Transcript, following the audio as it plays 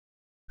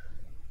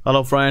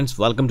Hello friends,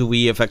 welcome to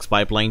VFX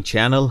Pipeline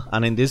channel,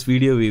 and in this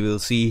video we will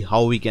see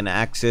how we can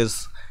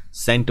access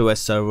CentOS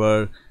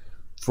server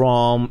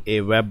from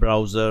a web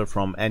browser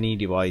from any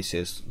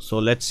devices. So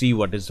let's see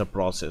what is the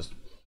process.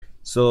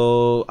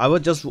 So I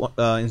would just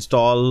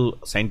install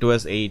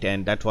CentOS 8,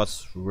 and that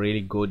was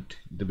really good,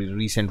 the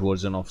recent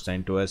version of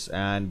CentOS,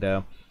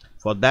 and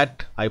for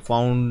that I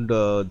found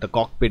the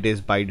Cockpit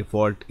is by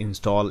default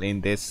installed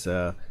in this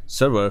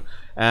server,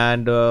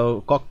 and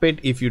Cockpit,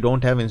 if you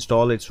don't have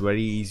installed, it's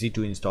very easy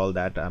to install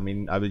that. I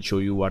will show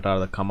you what are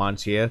the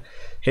commands here.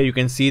 Here you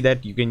can see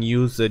that you can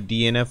use the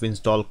DNF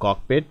install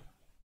Cockpit.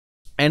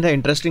 And the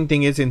interesting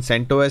thing is, in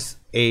CentOS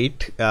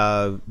 8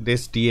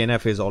 this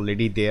DNF is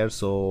already there,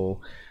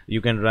 so you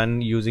can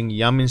run using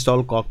yum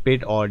install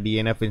Cockpit or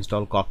DNF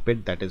install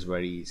Cockpit. That is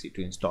very easy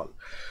to install.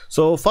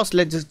 So first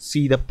let's just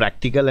see the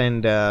practical,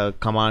 and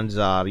commands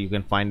are you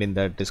can find in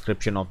the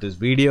description of this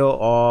video,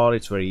 or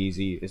it's very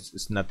easy,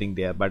 it's nothing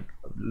there. But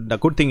the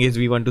good thing is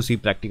we want to see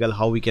practical,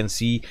 how we can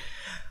see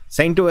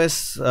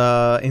CentOS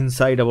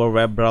inside our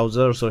web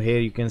browser. So here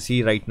you can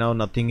see right now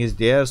nothing is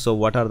there. So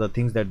what are the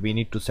things that we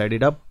need to set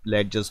it up?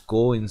 Let's just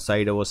go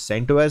inside our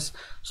CentOS.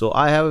 So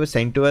I have a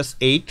CentOS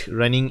 8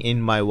 running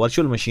in my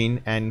virtual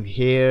machine, and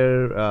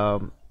here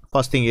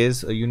first thing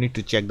is you need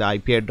to check the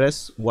IP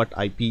address, what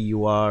IP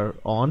you are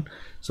on.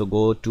 So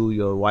go to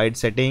your wired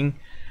setting,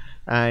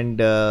 and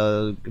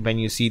when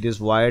you see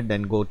this wired,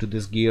 then go to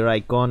this gear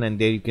icon, and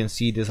there you can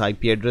see this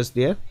IP address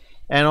there.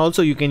 And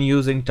also you can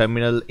use in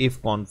terminal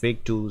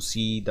ifconfig to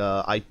see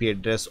the IP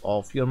address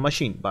of your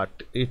machine, but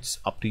it's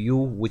up to you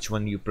which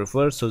one you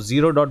prefer. So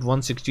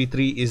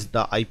 0.163 is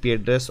the IP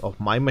address of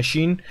my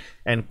machine,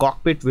 and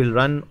Cockpit will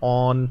run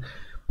on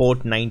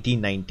port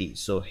 9090.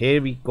 So here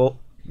we go,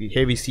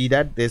 here we see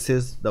that this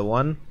is the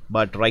one,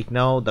 but right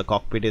now the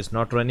Cockpit is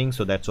not running,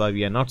 so that's why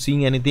we are not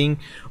seeing anything,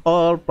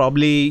 or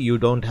probably you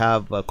don't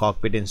have a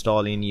Cockpit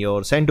install in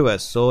your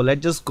CentOS. So let's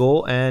just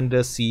go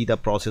and see the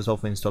process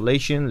of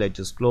installation. Let's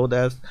just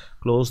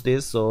close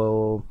this.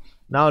 So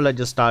now let's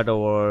just start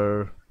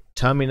our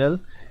terminal,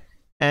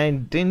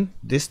 and then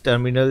this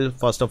terminal,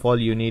 first of all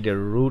you need a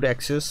root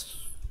access.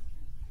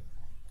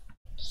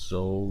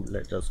 So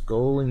let us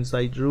go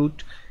inside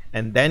root,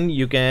 and then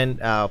you can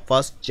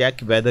first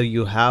check whether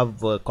you have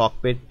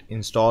Cockpit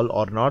installed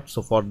or not.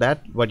 So for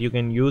that, what you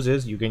can use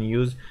is you can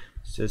use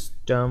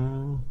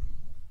systemctl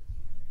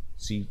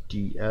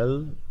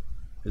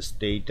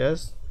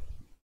status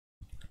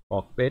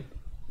Cockpit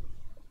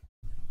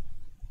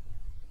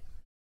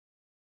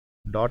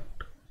dot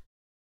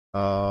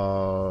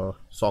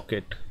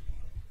socket.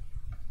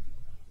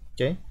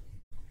 Okay,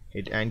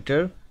 hit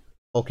enter.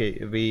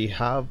 Okay, we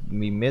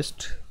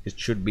missed, it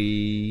should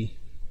be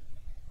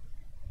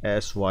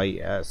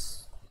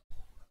sys.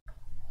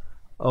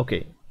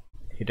 Okay,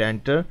 hit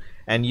enter,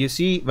 and you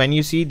see, when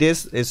you see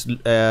this is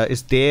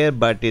there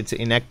but it's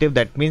inactive,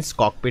 that means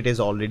Cockpit is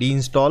already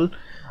installed.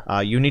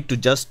 You need to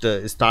just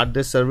start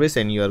this service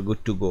and you are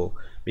good to go,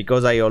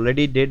 because I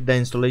already did the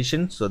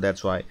installation, so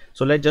that's why.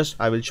 So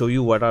I will show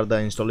you what are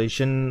the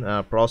installation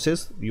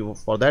process.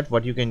 For that,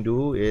 what you can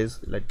do is,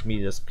 let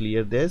me just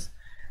clear this,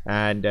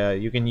 and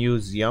you can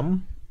use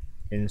yum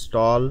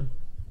install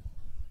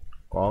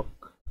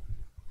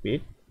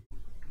Cockpit,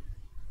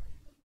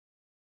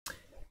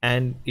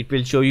 and it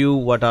will show you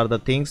what are the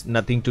things.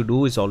 Nothing to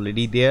do, is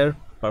already there,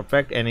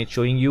 perfect, and it's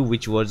showing you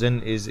which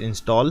version is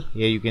installed.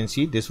 Here you can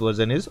see this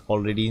version is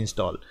already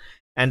installed.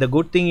 And the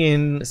good thing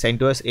in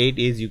CentOS 8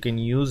 is you can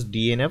use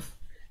DNF.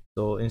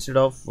 So instead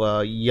of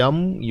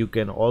yum, you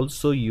can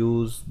also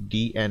use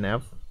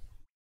DNF,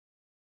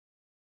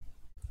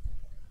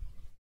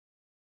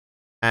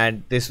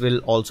 and this will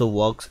also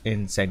works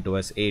in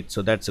CentOS 8,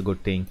 so that's a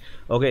good thing.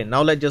 Okay,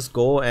 now let's just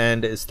go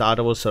and start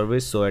our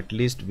service, so at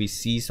least we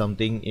see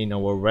something in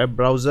our web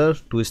browser.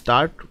 To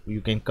start,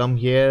 you can come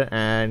here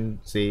and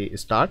say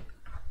start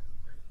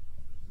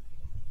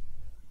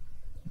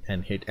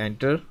and hit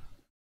enter,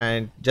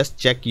 and just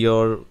check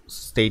your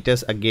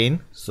status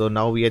again. So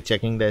now we are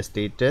checking the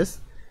status,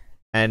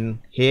 and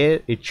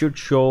here it should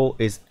show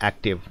is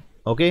active.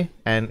 Okay,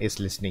 and it's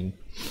listening.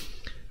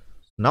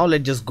 Now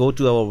let's just go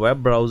to our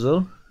web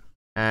browser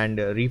and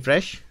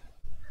refresh.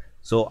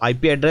 So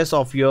IP address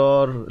of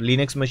your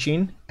Linux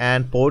machine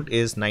and port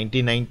is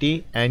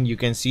 9090, and you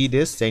can see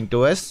this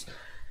CentOS,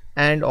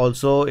 and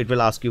also it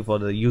will ask you for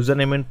the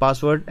username and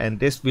password, and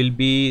this will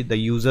be the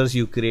users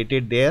you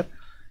created there,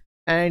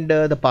 and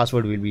the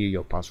password will be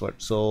your password.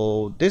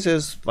 So this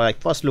is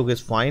like first look is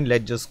fine.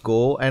 Let's just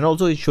go, and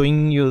also it's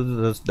showing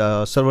you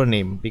the server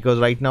name, because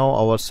right now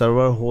our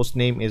server host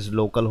name is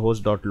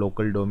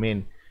localhost.local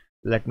domain.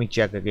 Let me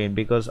check again,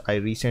 because I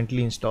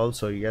recently installed,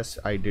 so yes,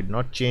 I did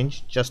not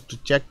change. Just to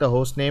check the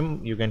host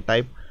name, you can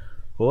type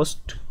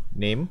host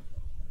name,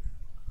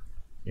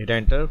 hit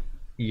enter.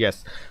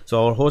 Yes,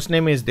 so our host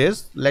name is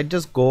this. Let's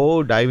just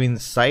go dive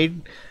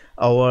inside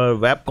our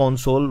web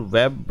console,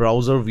 web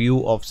browser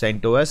view of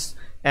CentOS,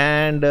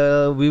 and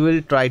we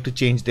will try to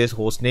change this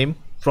host name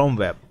from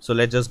web. So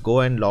let's just go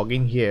and log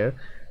in here.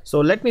 So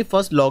let me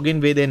first log in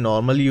with a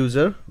normal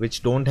user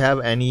which don't have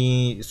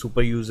any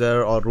super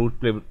user or root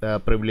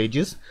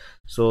privileges.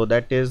 So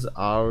that is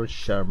our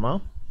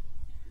Sharma,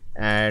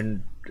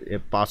 and a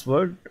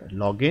password,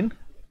 login.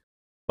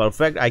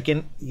 Perfect. I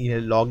can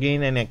log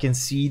in and I can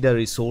see the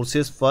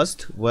resources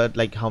first, what,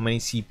 like how many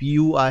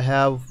CPU I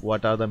have,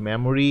 what are the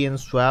memory and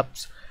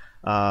swaps,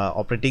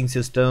 operating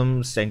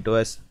system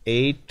CentOS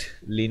 8,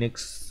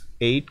 Linux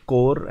 8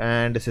 core,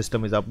 and the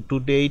system is up to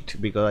date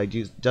because I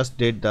just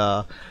did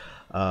the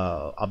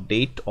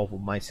update of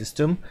my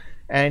system.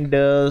 And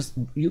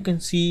you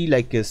can see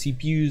like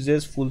CPU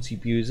uses, full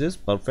CPU uses,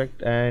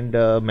 perfect, and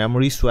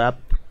memory swap.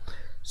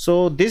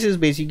 So this is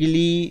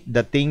basically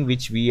the thing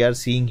which we are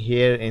seeing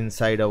here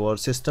inside our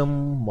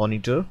system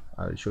monitor.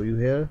 I'll show you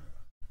here,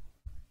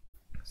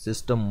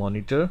 system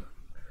monitor,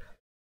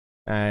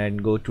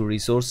 and go to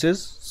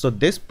resources. So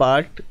this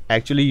part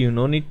actually you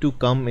no need to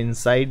come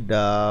inside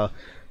the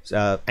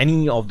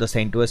any of the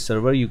CentOS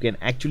server. You can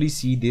actually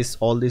see this,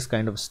 all this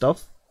kind of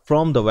stuff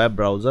from the web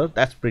browser.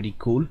 That's pretty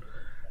cool.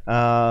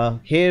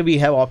 Here we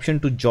have option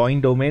to join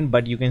domain,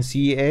 but you can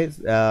see is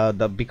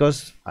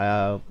because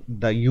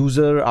the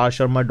user R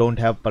Sharma don't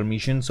have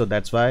permission, so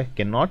that's why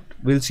cannot.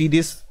 We'll see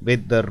this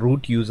with the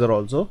root user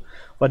also,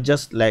 but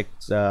just like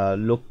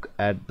look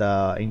at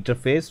the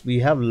interface. We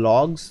have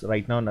logs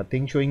right now,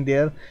 nothing showing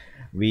there.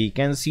 We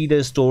can see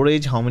the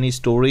storage, how many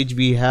storage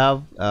we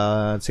have,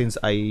 since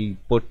I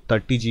put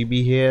 30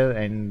 GB here,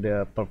 and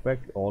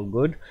perfect, all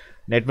good.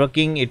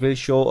 Networking, it will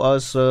show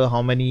us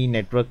how many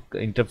network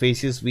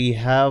interfaces we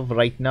have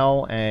right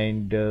now,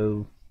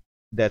 and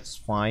that's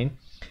fine.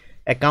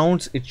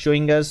 Accounts, it's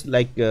showing us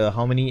like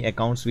how many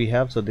accounts we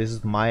have. So this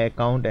is my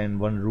account and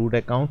one root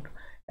account,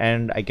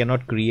 and I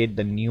cannot create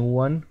the new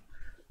one.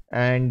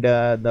 And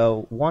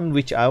the one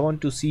which I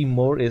want to see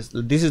more is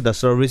this is the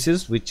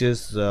services, which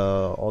is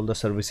all the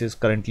services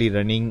currently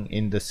running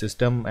in the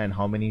system and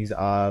how many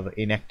are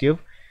inactive.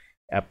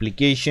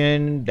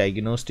 Application,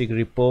 diagnostic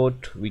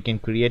report, we can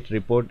create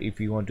report if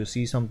you want to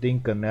see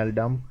something. Kernel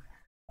dump,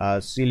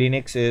 C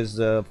Linux is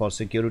for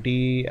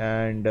security,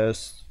 and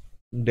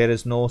there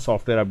is no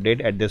software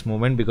update at this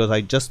moment because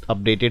I just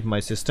updated my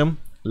system,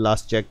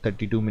 last check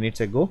 32 minutes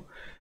ago.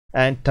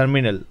 And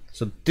terminal,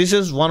 so this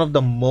is one of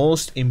the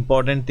most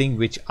important thing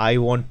which I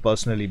want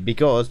personally,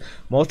 because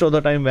most of the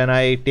time when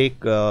I take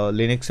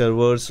Linux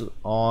servers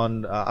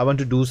on, I want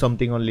to do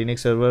something on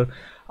Linux server,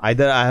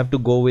 either I have to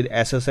go with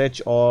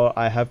SSH or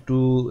I have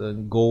to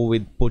go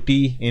with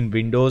PuTTY in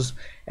Windows,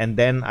 and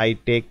then I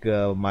take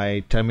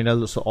my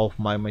terminals of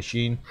my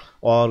machine,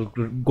 or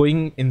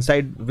going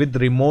inside with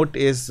remote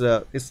is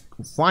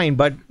fine,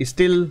 but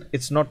still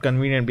it's not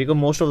convenient because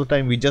most of the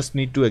time we just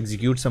need to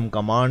execute some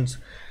commands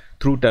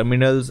through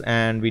terminals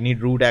and we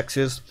need root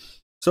access.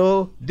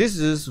 So this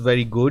is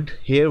very good.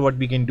 Here what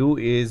we can do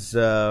is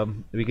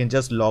we can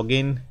just log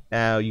in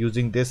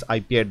using this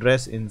IP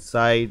address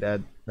inside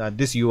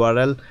this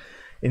URL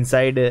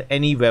inside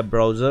any web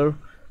browser.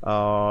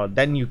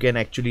 Then you can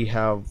actually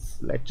have,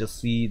 let's just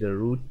see the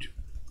root.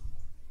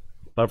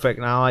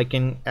 Perfect. Now I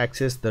can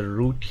access the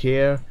root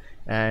here,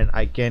 and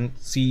I can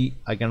see,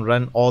 I can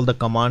run all the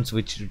commands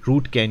which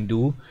root can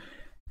do.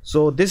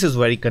 So this is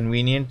very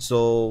convenient,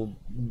 so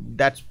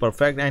that's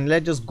perfect. And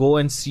let's just go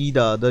and see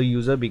the other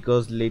user,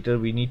 because later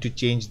we need to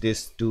change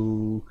this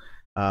to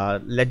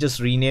let's just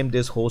rename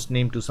this host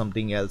name to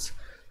something else.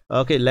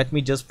 Okay, let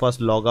me just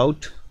first log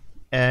out,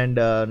 and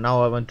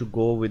now I want to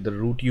go with the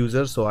root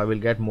user, so I will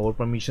get more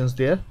permissions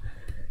there,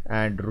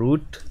 and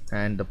root,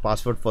 and the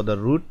password for the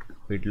root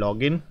with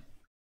login.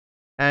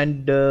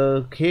 And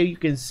here you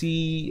can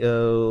see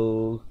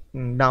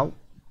now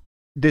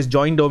this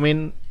join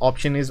domain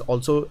option is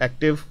also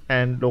active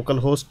and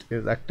localhost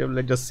is active.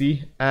 Let's just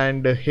see,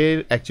 and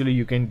here actually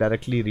you can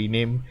directly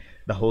rename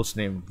the host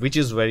name, which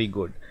is very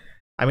good.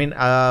 I mean,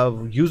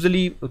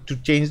 usually to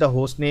change the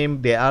host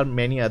name there are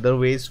many other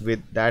ways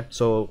with that.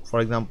 So for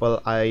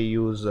example, I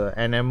use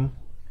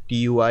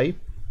nmtui,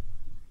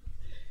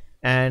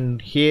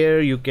 and here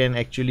you can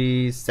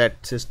actually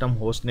set system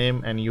host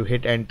name and you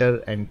hit enter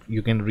and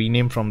you can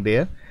rename from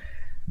there.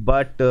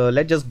 But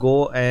let's just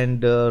go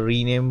and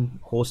rename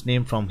host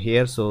name from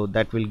here, so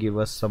that will give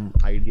us some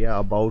idea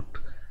about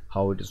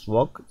how it is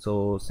work.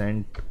 So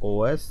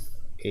CentOS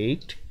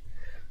 8,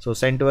 so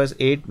CentOS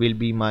 8 will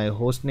be my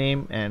host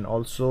name, and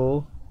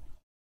also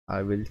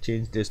I will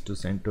change this to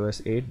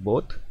CentOS 8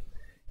 both,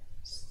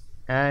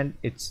 and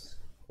its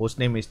host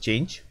name is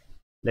changed.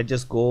 Let's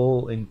just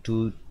go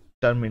into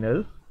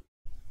terminal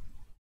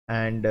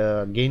and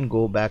again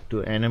go back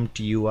to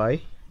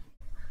nmtui,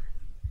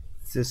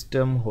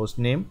 system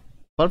hostname.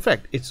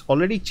 Perfect, it's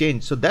already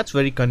changed. So that's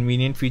very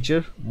convenient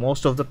feature.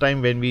 Most of the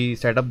time when we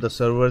set up the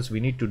servers we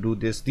need to do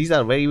this. These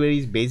are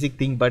very basic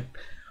thing, but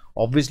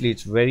obviously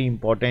it's very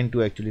important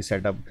to actually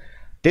set up.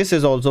 This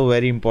is also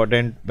very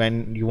important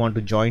when you want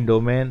to join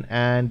domain,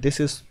 and this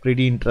is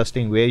pretty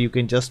interesting where you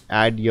can just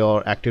add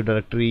your Active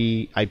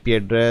Directory IP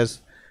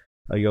address,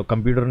 your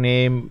computer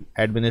name,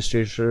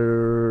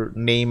 administrator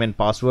name and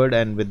password,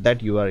 and with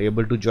that you are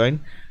able to join.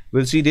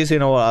 We'll see this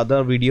in our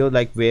other video,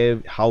 like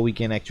how we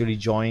can actually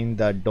join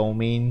the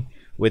domain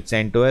with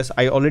CentOS.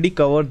 I already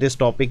covered this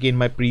topic in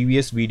my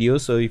previous video,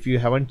 so if you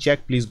haven't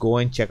checked, please go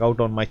and check out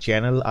on my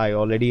channel. I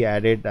already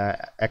added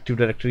Active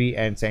Directory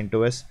and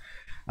CentOS.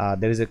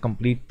 There is a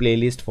complete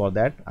playlist for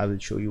that. I will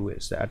show you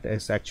that.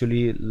 It's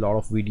actually a lot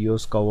of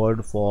videos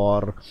covered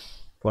for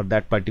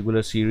that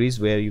particular series,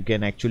 where you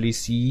can actually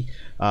see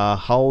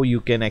how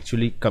you can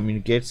actually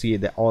communicate, see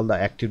all the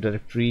Active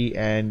Directory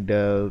and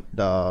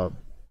the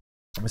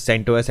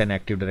CentOS and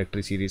Active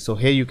Directory series. So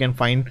here you can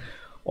find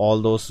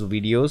all those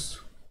videos.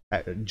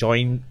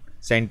 Join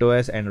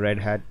CentOS and Red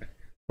Hat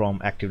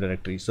from Active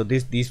Directory. So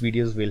these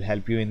videos will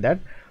help you in that.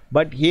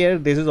 But here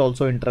this is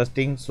also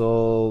interesting,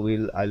 so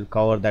I'll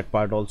cover that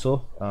part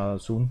also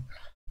soon.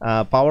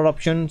 Power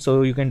option,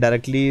 so you can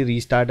directly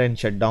restart and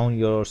shut down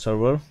your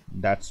server.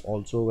 That's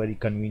also very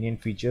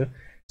convenient feature.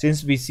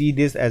 Since we see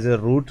this as a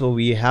root, so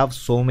we have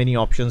so many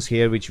options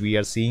here which we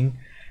are seeing.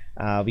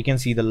 We can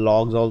see the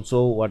logs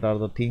also. What are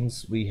the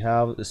things we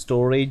have?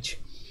 Storage.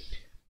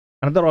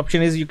 Another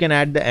option is you can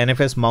add the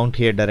NFS mount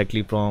here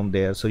directly from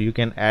there, so you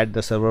can add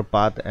the server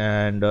path,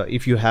 and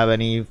if you have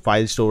any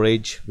file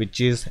storage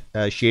which is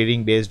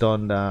sharing based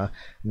on the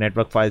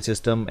network file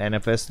system,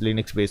 NFS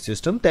Linux based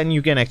system, then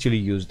you can actually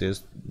use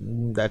this.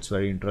 That's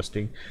very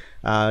interesting.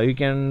 You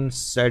can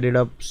set it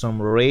up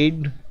some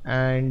RAID,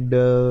 and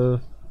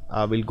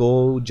I will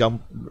go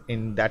jump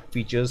in that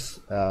features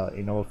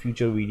in our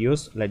future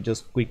videos. Let's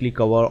just quickly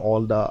cover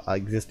all the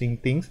existing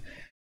things.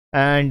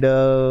 And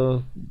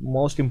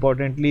most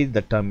importantly,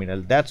 the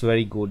terminal. That's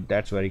very good,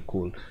 that's very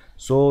cool.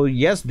 So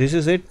yes, this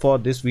is it for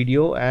this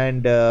video,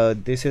 and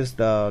this is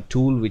the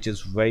tool which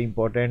is very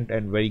important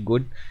and very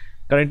good.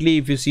 Currently,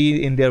 if you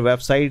see in their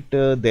website,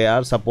 they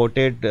are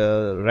supported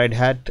Red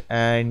Hat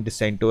and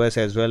CentOS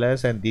as well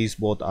as, and these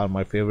both are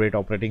my favorite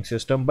operating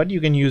system, but you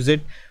can use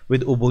it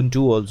with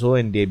Ubuntu also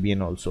and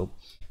Debian also.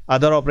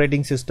 Other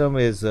operating system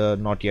is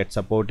not yet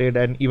supported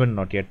and even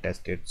not yet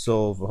tested.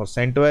 So for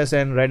CentOS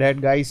and Red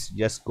Hat, guys,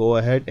 just go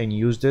ahead and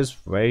use this.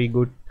 Very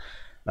good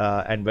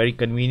and very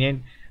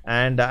convenient.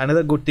 And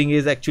another good thing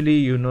is actually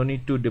you no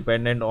need to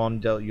dependent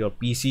on your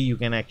PC. You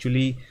can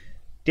actually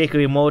take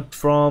remote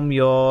from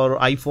your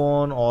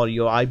iPhone or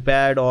your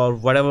iPad or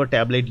whatever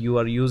tablet you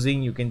are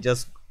using. You can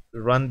just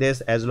run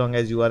this. As long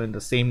as you are in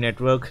the same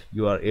network,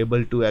 you are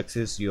able to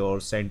access your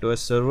CentOS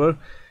server.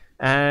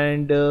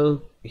 And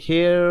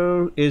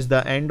here is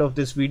the end of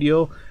this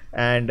video,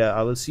 and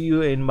I will see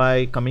you in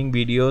my coming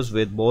videos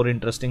with more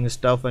interesting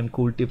stuff and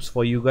cool tips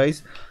for you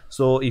guys.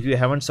 So if you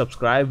haven't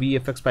subscribed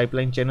VFX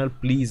Pipeline channel,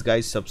 please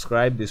guys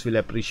subscribe. This will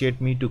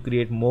appreciate me to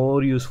create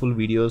more useful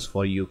videos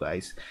for you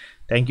guys.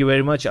 Thank you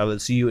very much. I will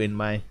see you in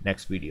my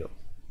next video.